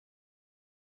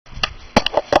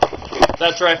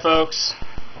That's right, folks.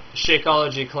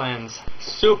 Shakeology Cleanse.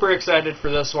 Super excited for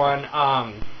this one.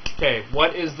 Okay,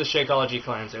 what is the Shakeology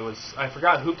Cleanse? I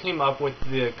forgot who came up with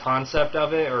the concept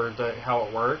of it or how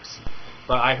it works,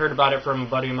 but I heard about it from a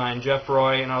buddy of mine, Jeff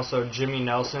Roy, and also Jimmy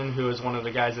Nelson, who is one of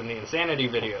the guys in the Insanity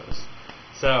videos.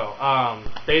 So,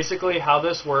 basically how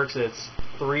this works, it's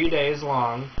 3 days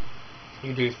long.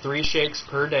 You do 3 shakes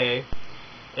per day.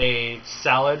 A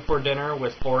salad for dinner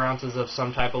with 4 ounces of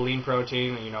some type of lean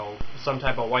protein, some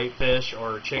type of white fish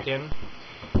or chicken,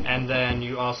 and then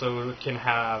you also can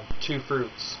have 2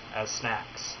 fruits as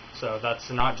snacks. So that's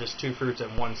not just 2 fruits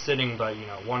at one sitting, but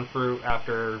 1 fruit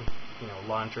after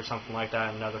lunch or something like that,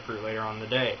 and another fruit later on in the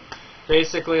day.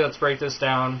 Basically, let's break this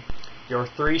down. Your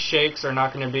 3 shakes are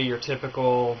not going to be your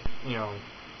typical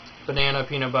banana,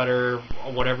 peanut butter,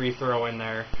 whatever you throw in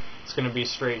there. It's going to be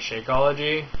straight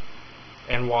Shakeology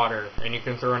and water, and you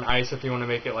can throw in ice if you want to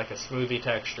make it like a smoothie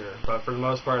texture, but for the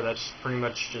most part that's pretty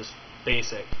much just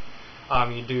basic.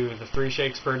 You do the 3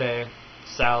 shakes per day,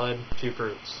 salad, 2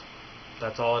 fruits.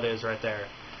 That's all it is right there.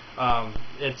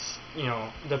 It's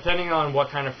depending on what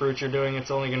kind of fruit you're doing,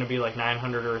 it's only going to be like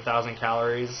 900 or 1,000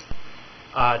 calories.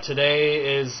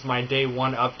 Today is my day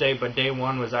 1 update, but day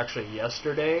 1 was actually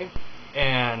yesterday,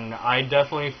 and I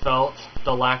definitely felt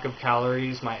the lack of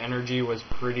calories. My energy was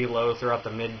pretty low throughout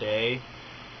the midday,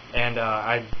 and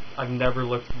I've never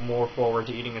looked more forward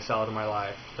to eating a salad in my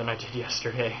life than I did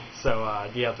yesterday. So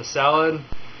yeah, the salad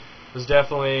was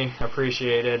definitely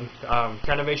appreciated.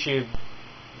 Kind of makes you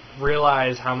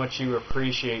realize how much you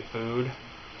appreciate food.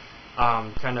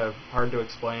 Kind of hard to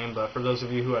explain, but for those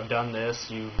of you who have done this,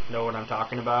 you know what I'm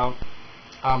talking about.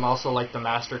 Also, like the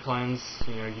Master Cleanse,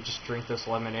 you just drink this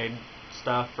lemonade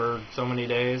stuff for so many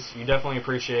days. You definitely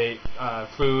appreciate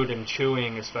food and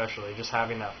chewing, especially just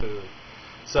having that food.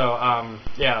 So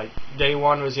yeah, day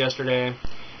 1 was yesterday.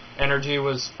 Energy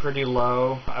was pretty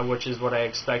low, which is what I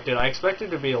expected. I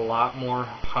expected to be a lot more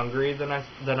hungry than I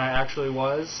actually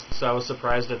was, so I was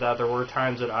surprised at that. There were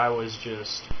times that I was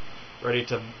just ready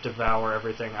to devour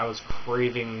everything. I was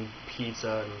craving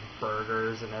pizza and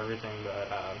burgers and everything, but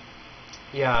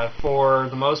yeah, for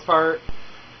the most part,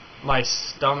 my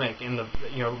stomach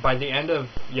by the end of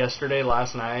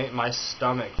last night, my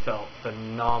stomach felt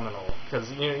phenomenal. Because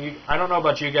I don't know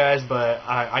about you guys, but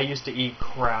I used to eat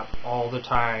crap all the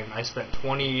time. I spent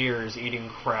 20 years eating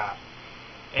crap,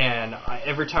 and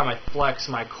every time I flex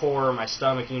my core, my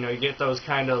stomach, you get those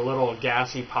kind of little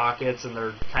gassy pockets, and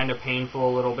they're kind of painful,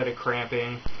 a little bit of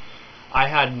cramping. I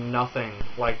had nothing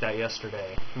like that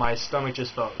yesterday. My stomach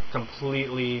just felt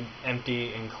completely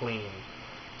empty and clean.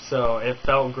 So it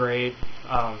felt great.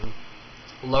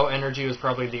 Low energy was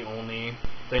probably the only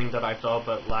thing that I felt,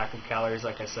 but lack of calories,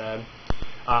 like I said.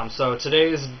 So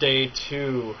today is day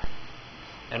 2,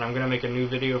 and I'm going to make a new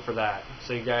video for that.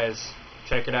 So you guys,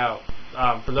 check it out.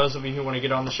 For those of you who want to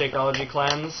get on the Shakeology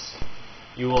Cleanse,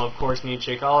 you will of course need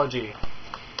Shakeology.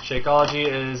 Shakeology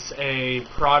is a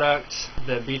product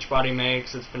that Beachbody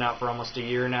makes. It's been out for almost a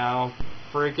year now.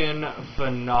 Freaking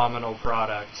phenomenal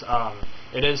product.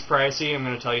 It is pricey. I'm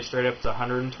going to tell you straight up, it's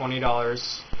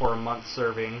 $120 for a month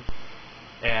serving.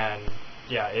 And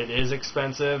yeah, it is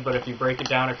expensive, but if you break it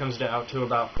down, it comes out to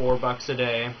about $4 a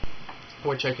day,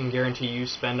 which I can guarantee you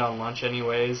spend on lunch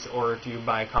anyways, or if you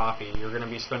buy coffee, you're going to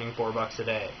be spending $4 a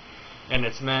day. And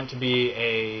it's meant to be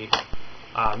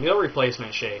a meal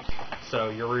replacement shake. So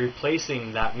you're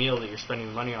replacing that meal that you're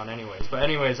spending money on anyways. But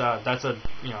anyways, that's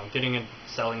getting and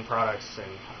selling products, and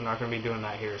I'm not going to be doing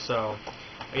that here. So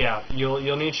yeah,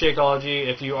 you'll need Shakeology.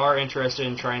 If you are interested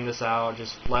in trying this out,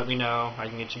 just let me know. I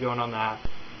can get you going on that.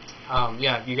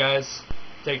 Yeah, you guys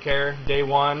take care. Day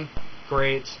 1,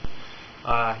 great.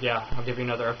 Yeah, I'll give you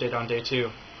another update on day 2.